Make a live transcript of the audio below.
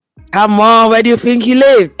Come on, where do you think you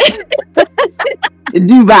live?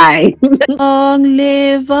 Dubai. Long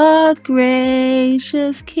live our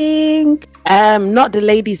gracious king. Not the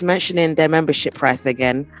ladies mentioning their membership price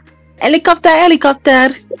again.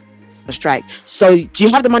 Helicopter. The strike. So, do you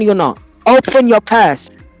have the money or not? Open your purse.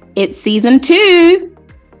 It's season 2.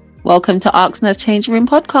 Welcome to Arcs Nurse Change Room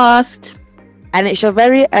podcast. And it's your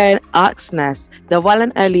very own Arcs Nurse, the well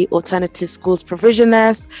and early alternative schools provision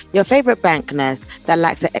nurse, your favorite bank nurse that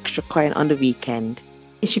likes an extra coin on the weekend.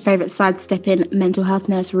 It's your favourite sidestepping mental health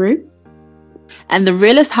nurse, Rue. And the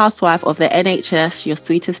realest housewife of the NHS, your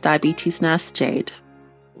sweetest diabetes nurse, Jade.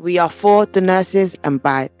 We are for the nurses and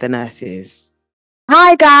by the nurses.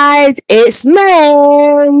 Hi guys, it's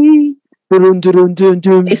May.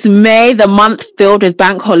 It's May, the month filled with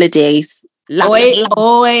bank holidays. Oi.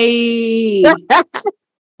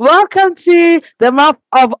 Welcome to the month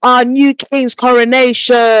of our new king's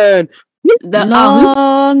coronation.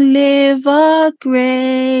 Long live our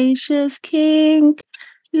gracious king.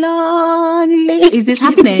 Long live. Is this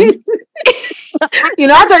happening?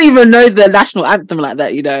 I don't even know the national anthem like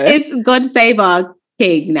that, It's God Save Our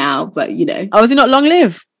King now, but Oh, is it not Long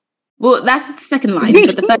Live? Well, that's the second line,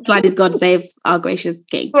 but the first line is God Save Our Gracious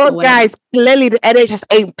King. Well, guys, clearly the NHS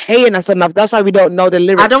ain't paying us enough. That's why we don't know the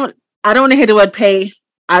lyrics. I don't want to hear the word pay.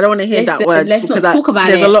 I don't want to hear that word. Let's not talk about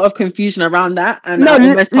there's it. a lot of confusion around that, and I'm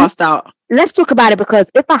almost passed out. Let's talk about it, because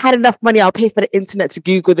if I had enough money, I'll pay for the internet to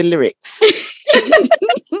Google the lyrics.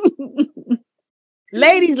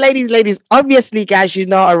 Ladies, obviously, guys,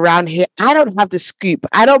 around here, I don't have the scoop.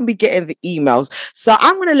 I don't be getting the emails. So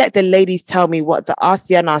I'm going to let the ladies tell me what the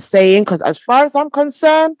RCN are saying, because as far as I'm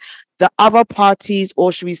concerned, the other parties,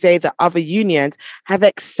 or should we say the other unions, have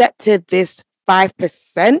accepted this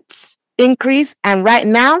 5% increase. And right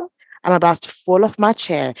now, I'm about to fall off my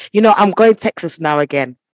chair. I'm going Texas now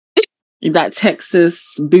again. That Texas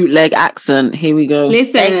bootleg accent. Here we go.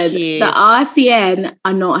 Listen, the RCN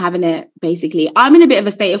are not having it, basically. I'm in a bit of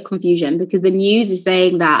a state of confusion because the news is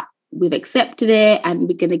saying that we've accepted it and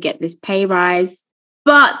we're going to get this pay rise.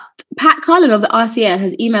 But Pat Cullen of the RCN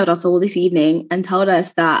has emailed us all this evening and told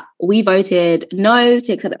us that we voted no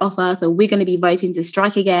to accept the offer, so we're going to be voting to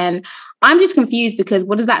strike again. I'm just confused because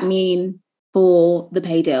what does that mean for the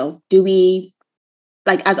pay deal? Do we,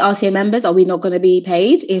 as RCN members, are we not going to be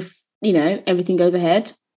paid if everything goes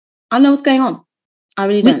ahead? I don't know what's going on. I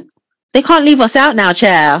really don't. They can't leave us out now,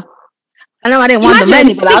 chair. I know I didn't want the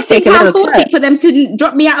money, but I'll take a little cut for them to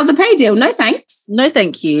drop me out of the pay deal. No thanks. No,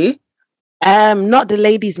 thank you. Not the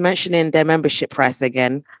ladies mentioning their membership price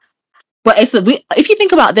again. But if you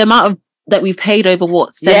think about the amount that we've paid over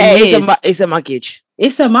 7 years, it's a mortgage.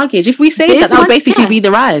 It's a mortgage. If we say that would basically be the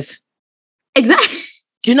rise. Exactly.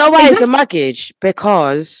 Do you know why it's a mortgage?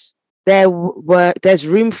 Because there's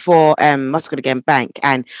room for Muscat again bank,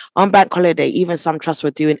 and on bank holiday even some trusts were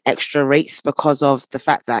doing extra rates because of the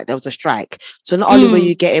fact that there was a strike. So not only were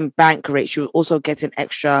you getting bank rates, you were also getting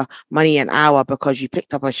extra money an hour because you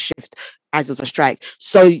picked up a shift as there was a strike.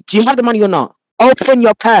 So do you have the money or not? Open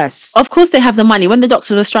your purse. Of course they have the money. When the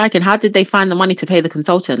doctors were striking, how did they find the money to pay the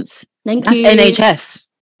consultants? That's you. NHS.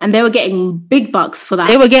 And they were getting big bucks for that.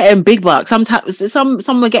 They were getting big bucks. Sometimes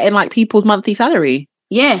some were getting people's monthly salary.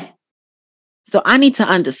 Yeah. So I need to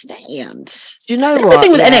understand. Do you know That's what? the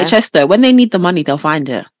thing with NHS though. When they need the money, they'll find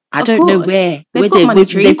it. I don't know where.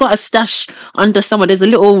 They've got a stash under somewhere. There's a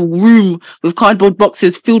little room with cardboard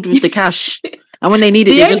boxes filled with the cash. And when they need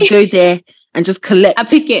it, they just go there and just collect. I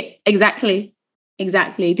pick it. Exactly.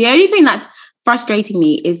 The only thing that's frustrating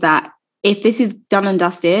me is that if this is done and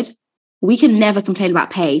dusted, we can never complain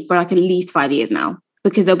about pay for at least 5 years now.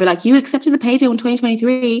 Because they'll be like, you accepted the pay deal in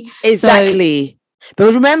 2023. Exactly.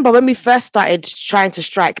 But remember, when we first started trying to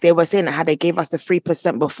strike, they were saying how they gave us the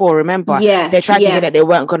 3% before. Remember? Yeah. They tried to say that they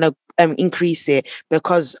weren't going to increase it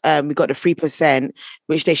because we got the 3%,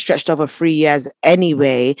 which they stretched over 3 years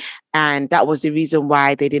anyway. And that was the reason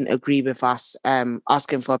why they didn't agree with us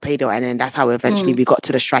asking for a pay deal. And then that's how eventually we got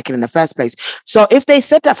to the striking in the first place. So if they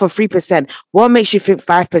said that for 3%, what makes you think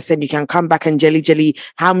 5% you can come back and jelly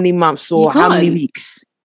how many months or how many weeks?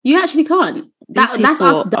 You actually can't. That's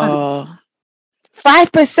us done.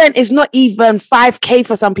 5% is not even 5k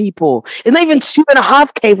for some people. It's not even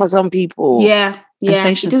 2.5k for some people. Yeah.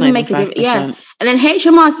 It doesn't make a difference. Yeah. And then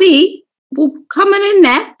HMRC will come in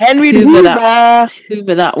there. Henry Hoover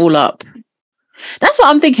that all up. That's what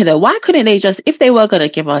I'm thinking though. Why couldn't they just, if they were going to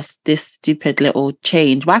give us this stupid little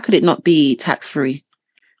change, why could it not be tax-free?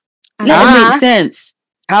 That makes sense.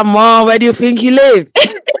 Come on, where do you think you live?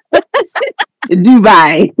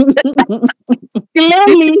 Dubai.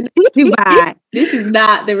 Clearly, Dubai. This is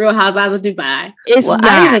not the Real Housewives of Dubai. It's not.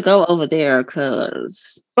 I need to go over there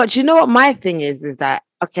because. But you know what my thing is that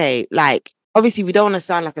okay, like obviously we don't want to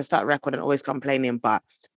sound like a start record and always complaining, but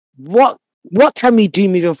what can we do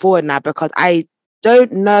moving forward now? Because I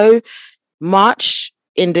don't know much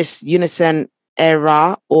in this Unison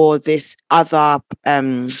era or this other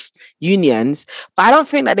unions, but I don't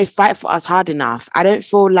think that they fight for us hard enough. I don't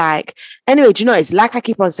feel like anyway, do you know, it's like I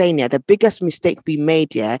keep on saying, the biggest mistake we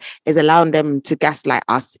made is allowing them to gaslight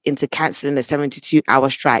us into cancelling the 72-hour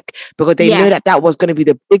strike, because they knew that was going to be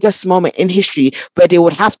the biggest moment in history where they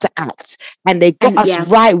would have to act, and they got us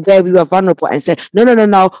right where we were vulnerable and said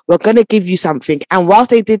no, we're going to give you something. And whilst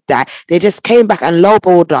they did that, they just came back and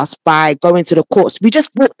lowballed us by going to the courts. We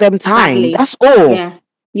just bought them time. That's all.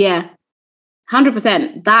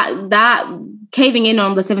 100%. That caving in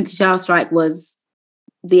on the 72-hour strike was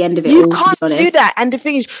the end of it. You can't do that. And the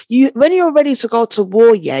thing is, when you're ready to go to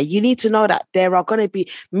war, you need to know that there are going to be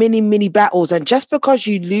many battles. And just because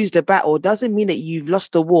you lose the battle doesn't mean that you've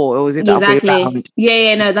lost the war. Or is it the other way around?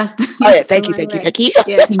 No, that's thank you.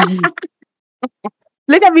 Yeah.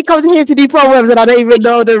 Look at me comes here to do poems and I don't even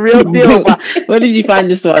know the real deal. Where did you find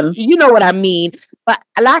this one? You know what I mean. But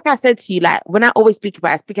like I said to you, like when I always speak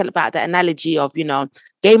about the analogy of,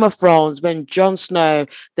 Game of Thrones, when Jon Snow,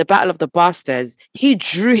 the Battle of the Bastards, he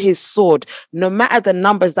drew his sword no matter the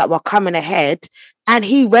numbers that were coming ahead, and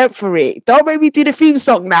he went for it. Don't make me do the theme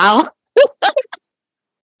song now.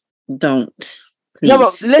 Don't. Please. No,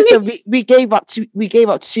 but listen, we gave up too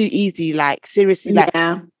easy. Like seriously,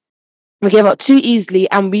 we gave up too easily,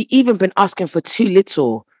 and we even been asking for too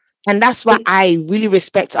little. And that's why I really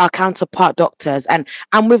respect our counterpart doctors, and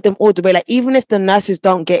I'm with them all the way. Like, even if the nurses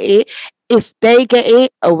don't get it, if they get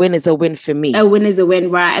it, a win is a win for me. A win is a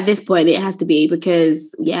win, right? At this point, it has to be,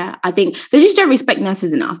 because, I think they just don't respect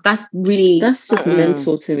nurses enough. That's just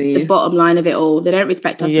mental to me. The bottom line of it all. They don't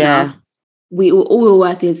respect us enough. All we're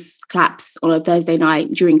worth is claps on a Thursday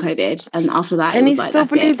night during COVID, and after that, and it was you still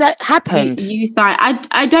believe that happened? You sign.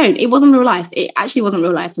 I don't. It wasn't real life. It actually wasn't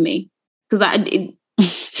real life for me, because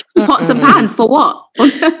pots and pans for what?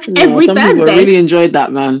 Every some Thursday. People really enjoyed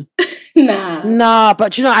that, man. Nah,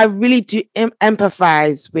 but I really do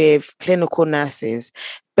empathize with clinical nurses,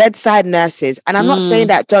 bedside nurses, and I'm not saying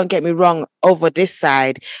that, don't get me wrong, over this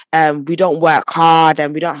side we don't work hard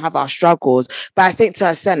and we don't have our struggles, but I think to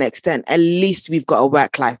a certain extent at least we've got a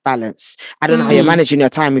work-life balance. I don't know how you're managing your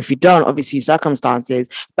time. If you don't, obviously circumstances,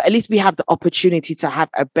 but at least we have the opportunity to have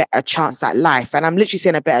a better chance at life. And I'm literally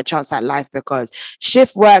saying a better chance at life because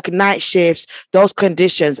shift work, night shifts, those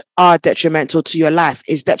conditions are detrimental to your life.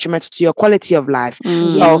 It's detrimental to your quality of life.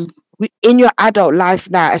 So in your adult life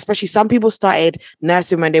now, especially some people started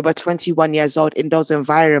nursing when they were 21 years old in those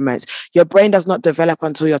environments. Your brain does not develop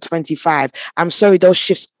until you're 25. I'm sorry, those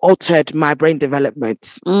shifts altered my brain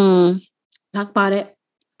development. Talk about it.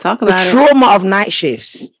 The trauma of night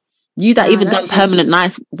shifts. You that even done permanent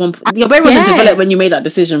nights. Your brain wasn't developed when you made that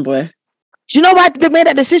decision, boy. Do you know why they made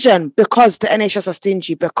that decision? Because the NHS are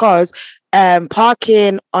stingy. Because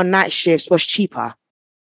parking on night shifts was cheaper.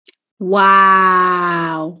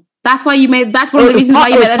 Wow. That's why you made. That's one of the reasons why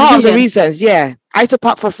you made that decision. Part of the reasons, I used to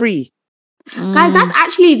park for free. Guys,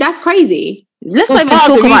 that's crazy. Let's not even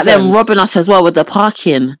talk about them robbing us as well with the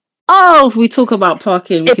parking. Oh, if we talk about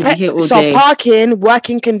parking, we can be here all day. So parking,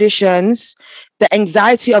 working conditions, the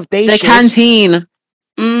anxiety of day shifts. The canteen.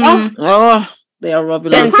 They are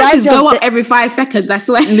robbing us. The prices go up every 5 seconds, that's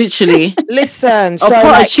why. Literally. Listen. A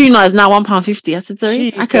pot of tuna is now £1.50. I said, sorry,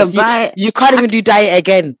 Jesus, I could buy it. You can't even do diet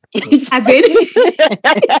again. I did.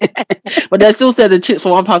 But they still said the chips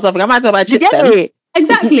for £1 something. I might as well buy chips then.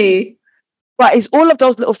 Exactly. But it's all of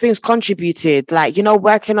those little things contributed. Like,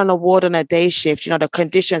 working on a ward on a day shift, the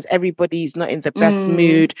conditions, everybody's not in the best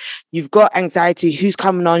mood. You've got anxiety, who's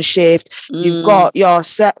coming on shift. You've got your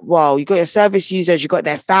service users, you've got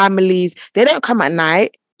their families. They don't come at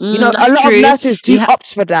night. A lot of nurses do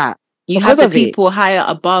opt for that. You have the people higher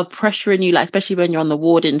above pressuring you, like especially when you're on the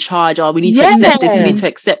ward in charge. Oh, we need to accept this. We need to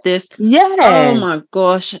accept this. Yeah. Oh my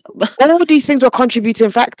gosh. All of these things were contributing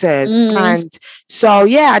factors, and so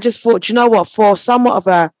I just thought, for somewhat of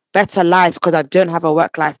a better life, because I don't have a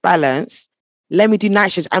work-life balance, let me do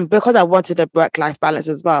night shifts. And because I wanted a work-life balance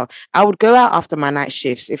as well, I would go out after my night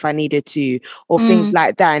shifts if I needed to, or things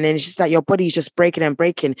like that. And then it's just like your body's just breaking and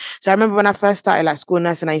breaking. So I remember when I first started like school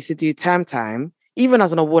nursing, I used to do term time. Even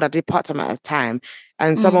as an award, I did part-time at a time.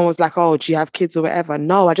 And someone was like, oh, do you have kids or whatever?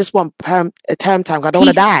 No, I just want term time because I don't want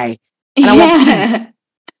to die. And I want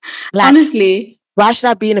honestly. Why should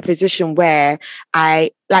I be in a position where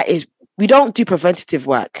we don't do preventative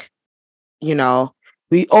work?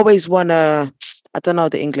 We always want to I don't know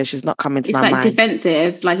the English. It's not coming to my mind. It's like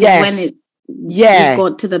defensive. Like yes. When it's you've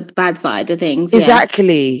got to the bad side of things.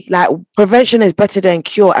 Exactly. Like prevention is better than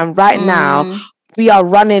cure. And right now we are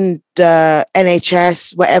running the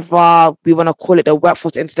NHS, whatever we want to call it, the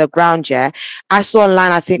workforce into the ground. Yeah. I saw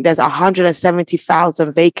online, I think there's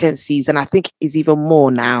 170,000 vacancies, and I think it's even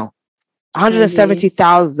more now.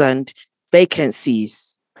 170,000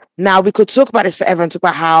 vacancies. Now we could talk about this forever and talk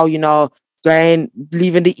about how,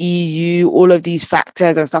 leaving the EU, all of these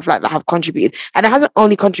factors and stuff like that have contributed. And it hasn't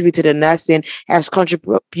only contributed in nursing, it has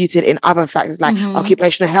contributed in other factors like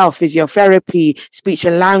occupational health, physiotherapy, speech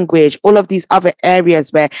and language, all of these other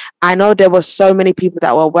areas where I know there were so many people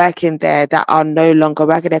that were working there that are no longer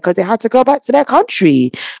working there because they had to go back to their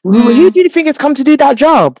country. Who do you think has come to do that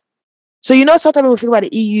job? So, sometimes when we think about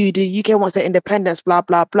the EU, the UK wants their independence, blah,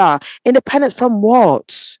 blah, blah. Independence from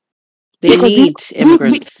what? They need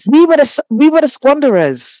immigrants. We were the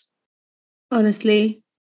squanderers. Honestly,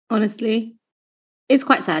 it's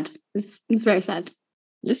quite sad. It's very sad.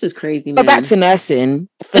 This is crazy. But back to nursing.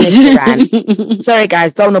 Finished Iran. Sorry,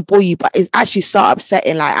 guys, don't want to bore you, but it's actually so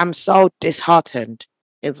upsetting. Like, I'm so disheartened,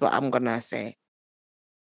 is what I'm gonna say.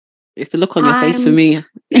 It's the look on your face for me.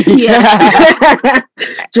 Yeah.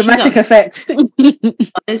 Dramatic effect.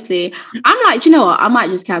 Honestly, I'm like, do you know what? I might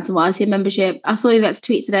just cancel my RCN membership. I saw Yvette's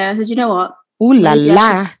tweet today. I said, you know what? Ooh la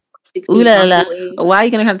la. Ooh la la. Why are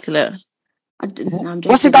you going to cancel it?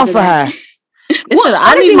 What's it done for her? Listen,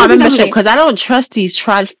 I need my membership because I don't trust these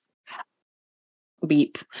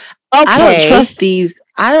beep. Okay. I don't trust these.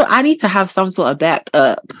 I need to have some sort of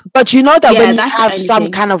backup. But you know that when you have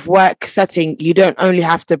some kind of work setting, you don't only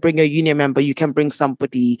have to bring a union member, you can bring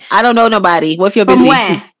somebody. I don't know nobody. What if you're busy? From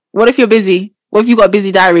where? What if you're busy? What if you got a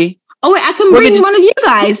busy diary? Oh wait, I can bring one of you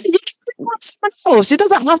guys. Oh, she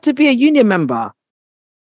doesn't have to be a union member.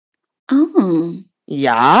 Oh.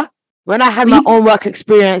 Yeah. When I had my own work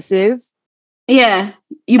experiences. Yeah.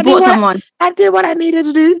 You brought someone. I did what I needed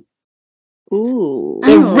to do. Ooh.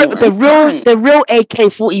 The real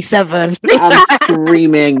AK-47. I'm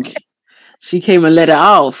screaming. She came and let it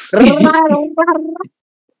off. To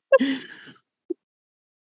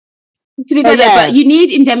be fair, but you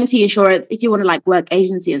need indemnity insurance if you want to like work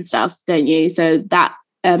agency and stuff, don't you? So that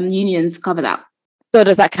unions cover that. So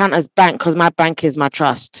does that count as bank? Because my bank is my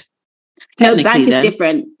trust. No, bank is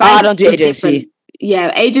different. I don't do agency. Different.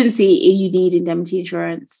 Yeah, agency, you need indemnity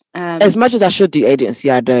insurance. As much as I should do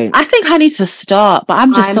agency, I don't. I think I need to start, but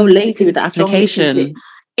I'm just so lazy with the application.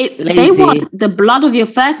 They want the blood of your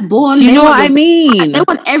firstborn. Do you know what I mean? They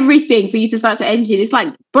want everything for you to start to agency. It's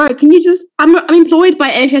like, bro, can you just? I'm employed by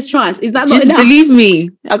NHS Trust. Is that not enough? Believe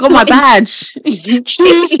me, I got my badge.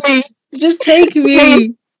 Just take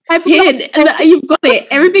me. Type in, and you've got it.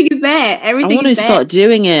 Everything is there. Everything. I want to start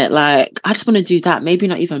doing it. Like, I just want to do that. Maybe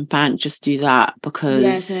not even bank. Just do that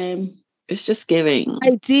because same. It's just giving.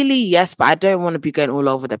 Ideally, yes, but I don't want to be going all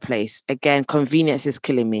over the place. Again, convenience is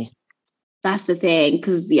killing me. That's the thing,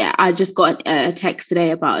 because I just got a text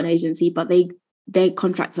today about an agency, but their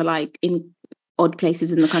contracts are like in odd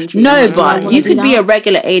places in the country. No, but you could be a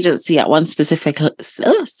regular agency at one specific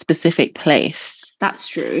place. That's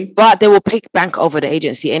true. But they will pick bank over the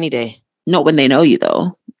agency any day. Not when they know you,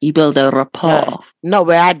 though. You build a rapport. Not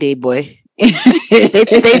where I did, boy. they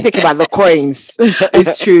think about the coins.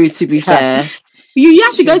 It's true, to be fair. You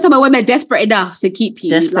have to go somewhere when they're desperate enough to keep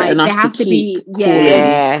you. Like they have to be,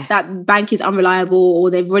 that bank is unreliable,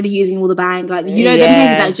 or they're already using all the bank. Like them places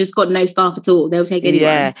that just got no staff at all. They'll take anyone.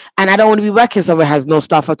 Yeah, and I don't want to be working somewhere that has no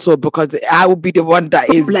staff at all because I will be the one that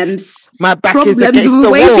problems. My back is against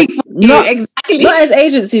the wall. Exactly. Not as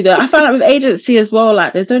agency though. I found out with agency as well.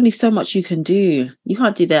 Like there's only so much you can do. You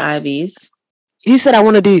can't do their IVs. You said I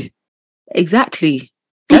want to do exactly.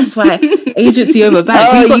 That's why agency over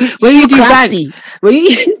bank. When you do bank, when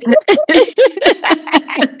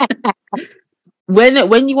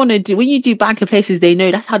you do bank in places, they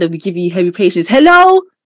know that's how they'll give you heavy patients. Hello,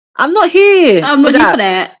 I'm not here. I'm not here for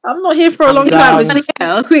that. I'm not here for a long time.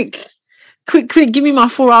 Quick, give me my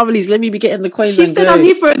 4 hourlies. Let me be getting the coins. She said I'm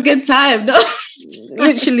here for a good time. No.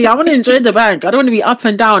 Literally, I want to enjoy the bank. I don't want to be up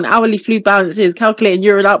and down, hourly flu balances, calculating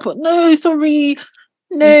euro output. No, sorry.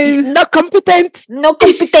 No, not competent. Oh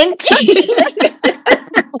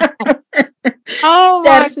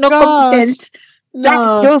my God. Not competent. No.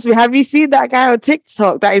 That kills me. Have you seen that guy on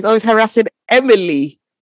TikTok that is always harassing Emily?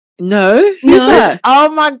 No. Who's that? Oh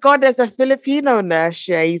my God, there's a Filipino nurse.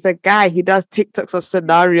 Yeah, he's a guy. He does TikToks of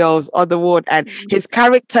scenarios on the ward, and his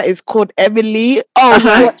character is called Emily.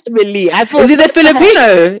 Oh, what Emily? I thought is he the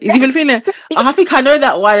Filipino? Is he Filipino? I think I know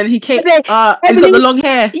that one. And he came. He's got the long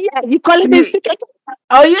hair. Yeah, you call him his.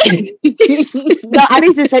 Oh yeah. No, I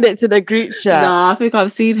need to send it to the group chat. No, I think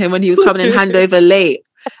I've seen him when he was coming in handover late.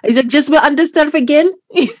 He's like, just will understand again.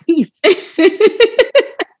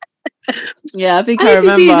 Yeah, I think I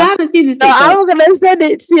remember. I haven't seen this. No, I'm gonna send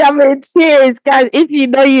it to you. I'm in tears, guys. If you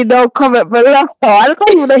know, you know. Comment below. I don't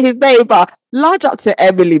even know his name, but large up to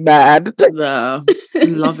Emily, man. No,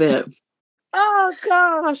 love it. Oh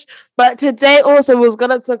gosh! But today also was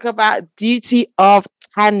gonna talk about duty of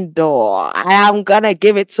candor. I am gonna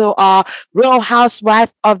give it to our Real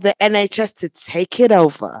Housewife of the NHS to take it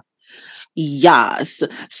over. Yes.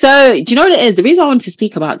 So, do you know what it is? The reason I wanted to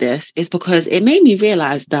speak about this is because it made me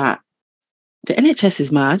realize that the NHS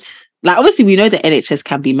is mad. Like, obviously, we know the NHS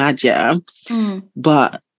can be mad, yeah,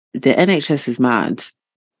 but the NHS is mad.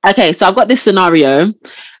 Okay, so I've got this scenario.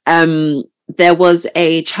 There was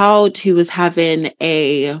a child who was having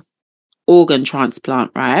a organ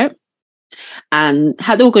transplant, right? And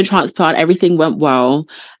had the organ transplant, everything went well,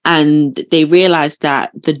 and they realized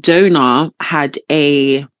that the donor had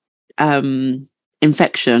a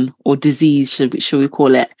infection or disease, should we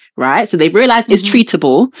call it, right? So they've realized it's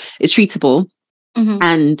treatable,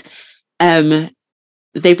 and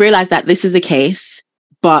they've realized that this is the case,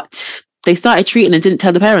 but they started treating and didn't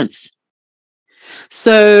tell the parents.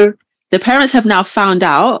 So the parents have now found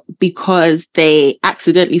out because they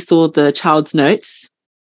accidentally saw the child's notes.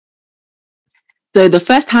 So the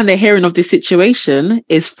first time they're hearing of this situation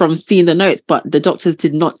is from seeing the notes, but the doctors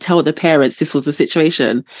did not tell the parents this was the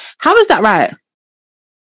situation. How is that right?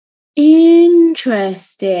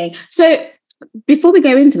 Interesting. So before we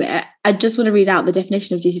go into it, I just want to read out the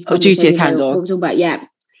definition of duty of candor. Duty of candor. What we're talking about, yeah.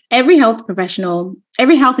 Every health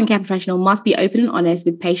and care professional must be open and honest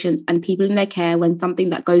with patients and people in their care when something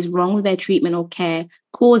that goes wrong with their treatment or care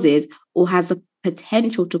causes or has the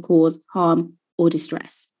potential to cause harm or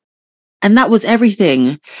distress. And that was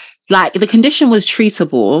everything. Like, the condition was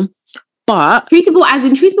treatable, but... Treatable as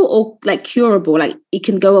in treatable or like curable? Like, it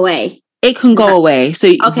can go away? It can go away. So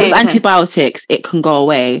with antibiotics, it can go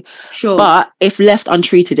away. Sure. But if left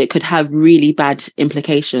untreated, it could have really bad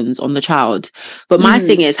implications on the child. But my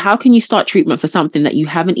thing is, how can you start treatment for something that you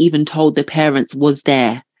haven't even told the parents was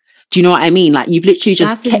there? Do you know what I mean? Like, you've literally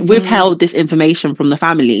just withheld this information from the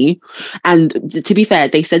family. And to be fair,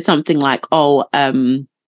 they said something like,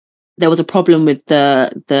 there was a problem with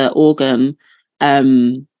the organ,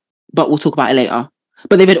 but we'll talk about it later.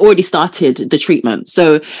 But they've already started the treatment.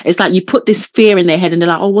 So it's like you put this fear in their head and they're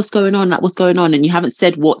like, oh, what's going on? Like, what's going on? And you haven't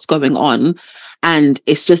said what's going on. And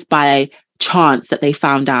it's just by chance that they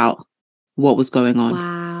found out what was going on.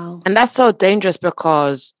 Wow. And that's so dangerous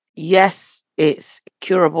because, yes, it's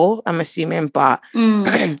curable, I'm assuming, but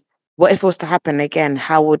what if it was to happen again?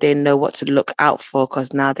 How would they know what to look out for?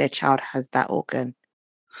 Because now their child has that organ.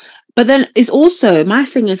 But then it's also, my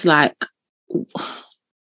thing is like, you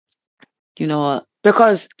know what?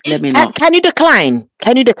 Because let me know. Can you decline?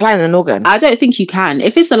 Can you decline an organ? I don't think you can.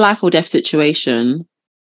 If it's a life or death situation,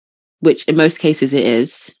 which in most cases it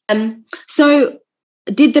is. So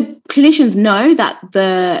did the clinicians know that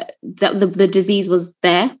the disease was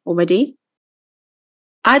there already?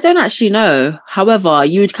 I don't actually know. However,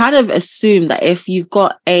 you would kind of assume that if you've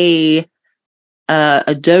got a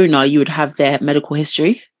donor, you would have their medical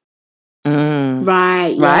history.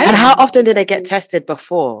 Right. And how often did they get tested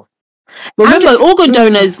before? Remember, organ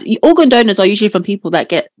donors are usually from people that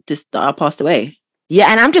that are passed away.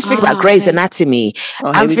 Yeah, and I'm just thinking about Grey's Anatomy.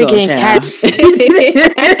 I'm thinking,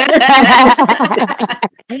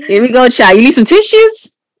 here we go, Chad. You need some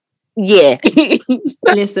tissues? Yeah.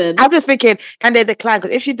 Listen, I'm just thinking, can they decline?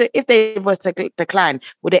 Because if they were to decline,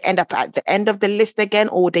 would it end up at the end of the list again,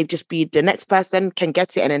 or would they just be the next person can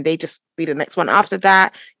get it and then they just be the next one after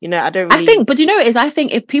that? You know, I think, but you know what it is? I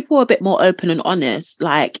think if people are a bit more open and honest,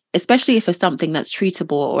 like, especially if it's something that's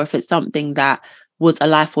treatable or if it's something that was a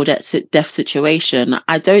life or death situation,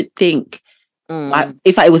 I don't think, like,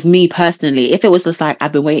 if it was me personally, if it was just like,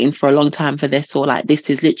 I've been waiting for a long time for this, or like, this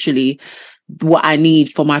is literally what I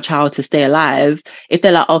need for my child to stay alive, if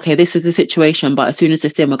they're like, okay, this is the situation, but as soon as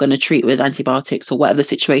it's in, we're going to treat with antibiotics or whatever the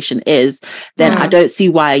situation is, then I don't see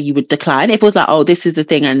why you would decline. If it was like, oh, this is the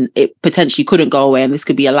thing and it potentially couldn't go away and this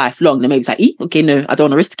could be a lifelong, then maybe it's like, okay, no, I don't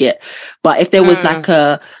want to risk it. But if there was like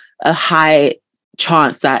a high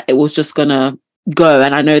chance that it was just gonna go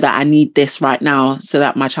and I know that I need this right now so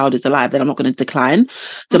that my child is alive, then I'm not going to decline.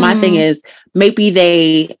 So my thing is,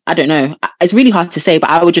 maybe I don't know, it's really hard to say, but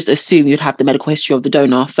I would just assume you'd have the medical history of the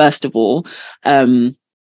donor, first of all.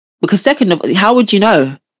 Because second of all, how would you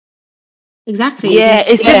know? Exactly. Yeah,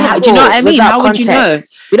 it's difficult. Do you know what I mean? How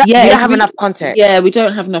context. Would you know? We don't have enough context. Yeah, we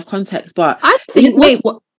don't have enough context. But I think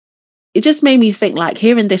it just made me think, like,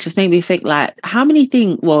 hearing this just made me think, like, how many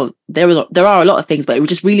things, well, there are a lot of things, but it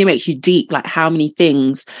just really makes you deep, like, how many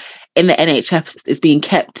things in the NHS is being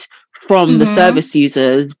kept from the service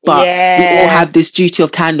users, but we all have this duty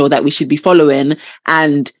of candor that we should be following.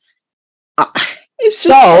 And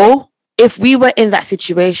if we were in that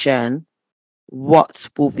situation, what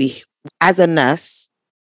will be, as a nurse,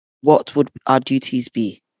 what would our duties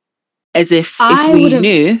be? As if we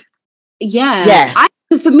knew. Yeah.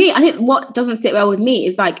 Because for me, I think what doesn't sit well with me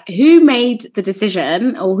is, like, who made the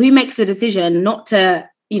decision, or who makes the decision not to,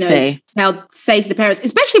 say to the parents,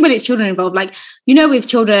 especially when it's children involved. Like, with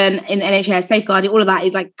children in the NHS, safeguarding, all of that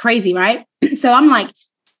is, like, crazy, right? So I'm like,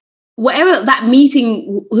 whatever that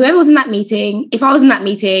meeting, whoever was in that meeting, if I was in that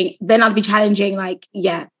meeting, then I'd be challenging, like,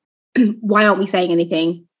 why aren't we saying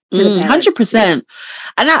anything? 100%.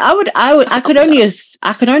 And I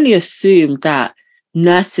could only assume that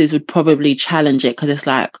nurses would probably challenge it, because it's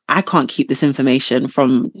like, I can't keep this information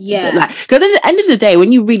from because at the end of the day,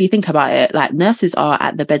 when you really think about it, like, nurses are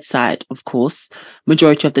at the bedside, of course,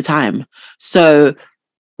 majority of the time, so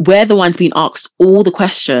we're the ones being asked all the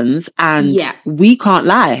questions, and we can't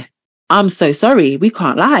lie. I'm so sorry, we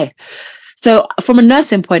can't lie. So from a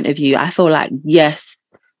nursing point of view, I feel like, yes,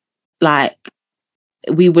 like,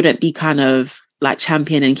 we wouldn't be kind of like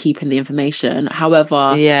championing and keeping the information.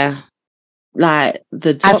 However, like,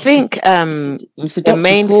 I think the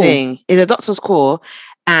main thing is a doctor's call,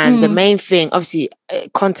 and the main thing, obviously,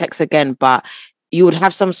 context again, but you would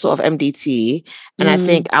have some sort of MDT, and I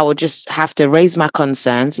think I would just have to raise my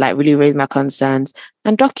concerns, like, really raise my concerns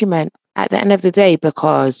and document at the end of the day,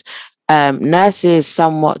 because nurses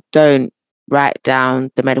somewhat don't write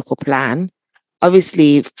down the medical plan.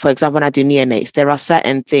 Obviously, for example, when I do neonates, there are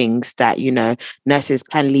certain things that, nurses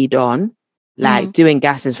can lead on, like doing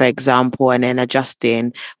gases, for example, and then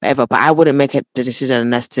adjusting, whatever. But I wouldn't make the decision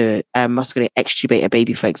unless to muscularly extubate a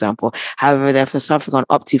baby, for example. However, if there's something on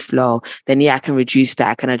Optiflow, then I can reduce that,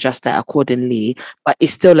 I can adjust that accordingly. But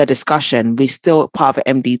it's still a discussion. We're still part of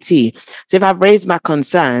an MDT. So if I've raised my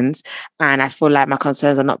concerns and I feel like my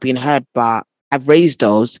concerns are not being heard, but I've raised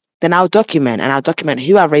those, then I'll document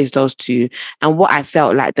who I raised those to and what I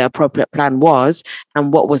felt like the appropriate plan was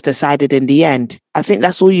and what was decided in the end. I think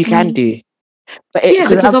that's all you can do. But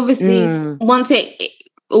because obviously once it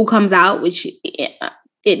all comes out, which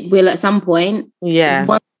it will at some point,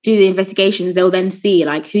 once you do the investigations, they'll then see,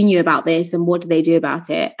 like, who knew about this and what did they do about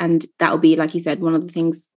it, and that will be, like you said, one of the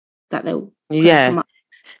things that they'll come up.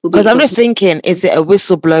 Because I'm just thinking, is it a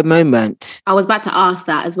whistleblow moment? I was about to ask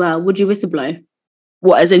that as well. Would you whistleblow?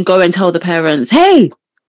 What, as in go and tell the parents, hey,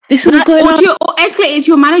 this is going on? Or escalate it to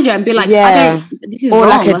your manager and be like, this is or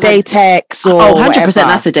wrong. Like a day text, or 100% whatever.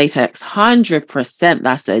 That's a day text. 100%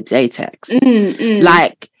 that's a day text.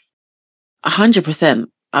 Like 100%.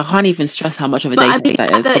 I can't even stress how much of a day text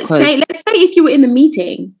that is. Let's say if you were in the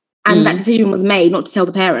meeting and that decision was made not to tell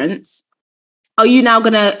the parents, are you now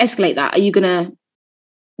going to escalate that? Are you going to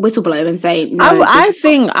whistleblow and say no? I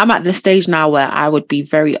think I'm at the stage now where I would be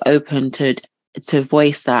very open to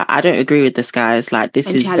voice that I don't agree with this, guys. Like, this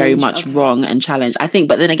is very much wrong, and challenge. I think,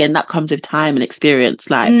 but then again, that comes with time and experience.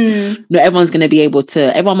 Like, not everyone's going to be able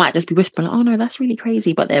to. Everyone might just be whispering, "Oh no, that's really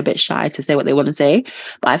crazy," but they're a bit shy to say what they want to say.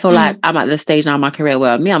 But I feel like I'm at the stage now in my career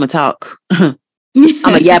where I'm a talk. I'm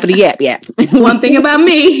a yappity yap. One thing about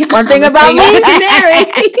me. I'm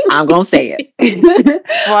gonna say it.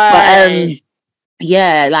 But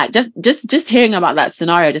yeah, like just hearing about that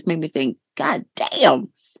scenario just made me think, God damn.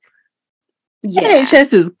 Yeah.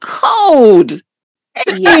 NHS is cold.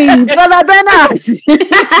 Hey, brother Bernard.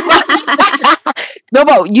 No,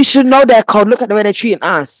 but you should know they're cold. Look at the way they're treating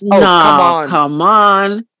us. Oh, come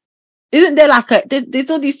on. Isn't there like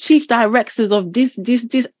there's all these chief directors of this?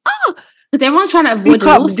 Because everyone's trying to avoid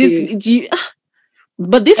a lawsuit. Is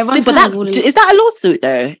that a lawsuit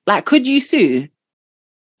though? Like, could you sue?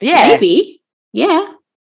 Yeah, maybe. Yeah.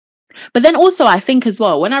 But then also, I think as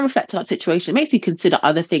well, when I reflect on that situation, it makes me consider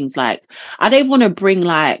other things. Like, I don't want to bring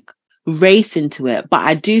like race into it, but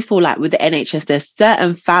I do feel like with the NHS there's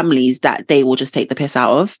certain families that they will just take the piss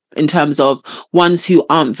out of, in terms of ones who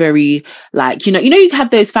aren't very like, you have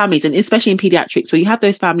those families, and especially in pediatrics, where you have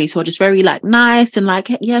those families who are just very like nice and like,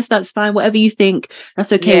 yes, that's fine, whatever you think,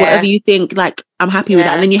 that's okay, whatever you think, like I'm happy with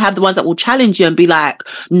that. And then you have the ones that will challenge you and be like,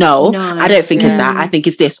 no, I don't think it's that, I think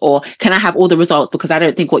it's this, or can I have all the results because I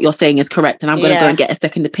don't think what you're saying is correct, and I'm going to go and get a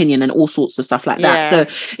second opinion, and all sorts of stuff like that. So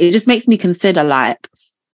it just makes me consider, like,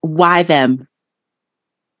 why them?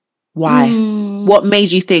 Why? What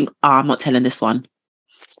made you think, I'm not telling this one?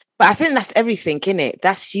 But I think that's everything, innit?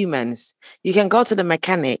 That's humans. You can go to the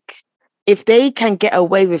mechanic. If they can get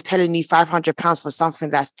away with telling you £500 for something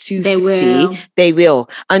that's $250, they will,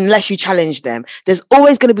 unless you challenge them. There's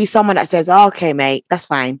always going to be someone that says, okay, mate, that's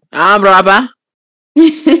fine. I'm rubber.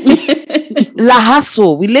 La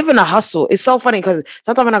hustle. We live in a hustle. It's so funny because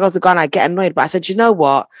sometimes when I go to Ghana, I get annoyed, but I said, you know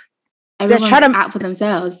what? Everyone's out for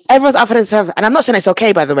themselves. Everyone's out for themselves. And I'm not saying it's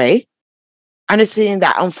okay, by the way. I'm just saying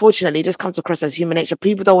that, unfortunately, it just comes across as human nature.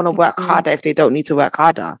 People don't want to work harder if they don't need to work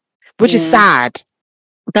harder, which is sad.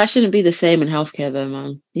 That shouldn't be the same in healthcare, though,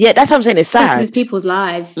 man. Yeah, that's what I'm saying. It's sad. It's people's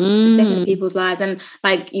lives. It's definitely people's lives. And,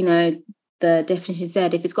 like, the definition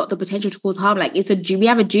said, if it's got the potential to cause harm, like, we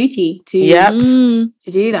have a duty to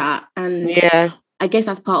do that. And I guess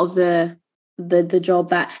that's part of the job,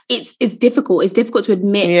 that it's difficult. It's difficult to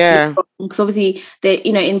admit, because obviously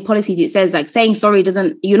in policies it says, like, saying sorry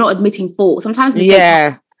you're not admitting fault. Sometimes we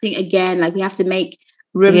think again, like, we have to make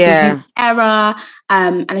room for error,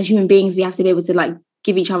 and as human beings we have to be able to, like,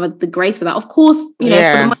 give each other the grace for that. Of course, for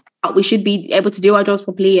the most part, we should be able to do our jobs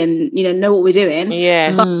properly and know what we're doing.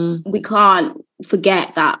 But we can't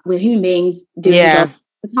forget that we're human beings doing the job.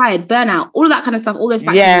 We're tired, burnout, all of that kind of stuff, all those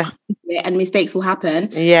factors and mistakes will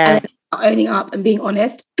happen. And then owning up and being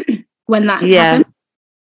honest when that happens.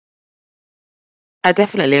 I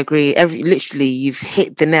definitely agree. Literally, you've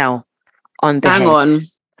hit the nail on the head. On.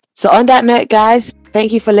 So on that note, guys,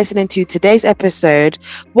 thank you for listening to today's episode.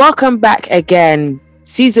 Welcome back again,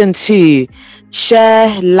 season 2.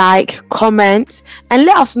 Share, like, comment, and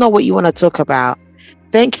let us know what you want to talk about.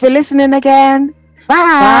 Thank you for listening again. Bye.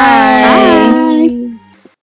 Bye.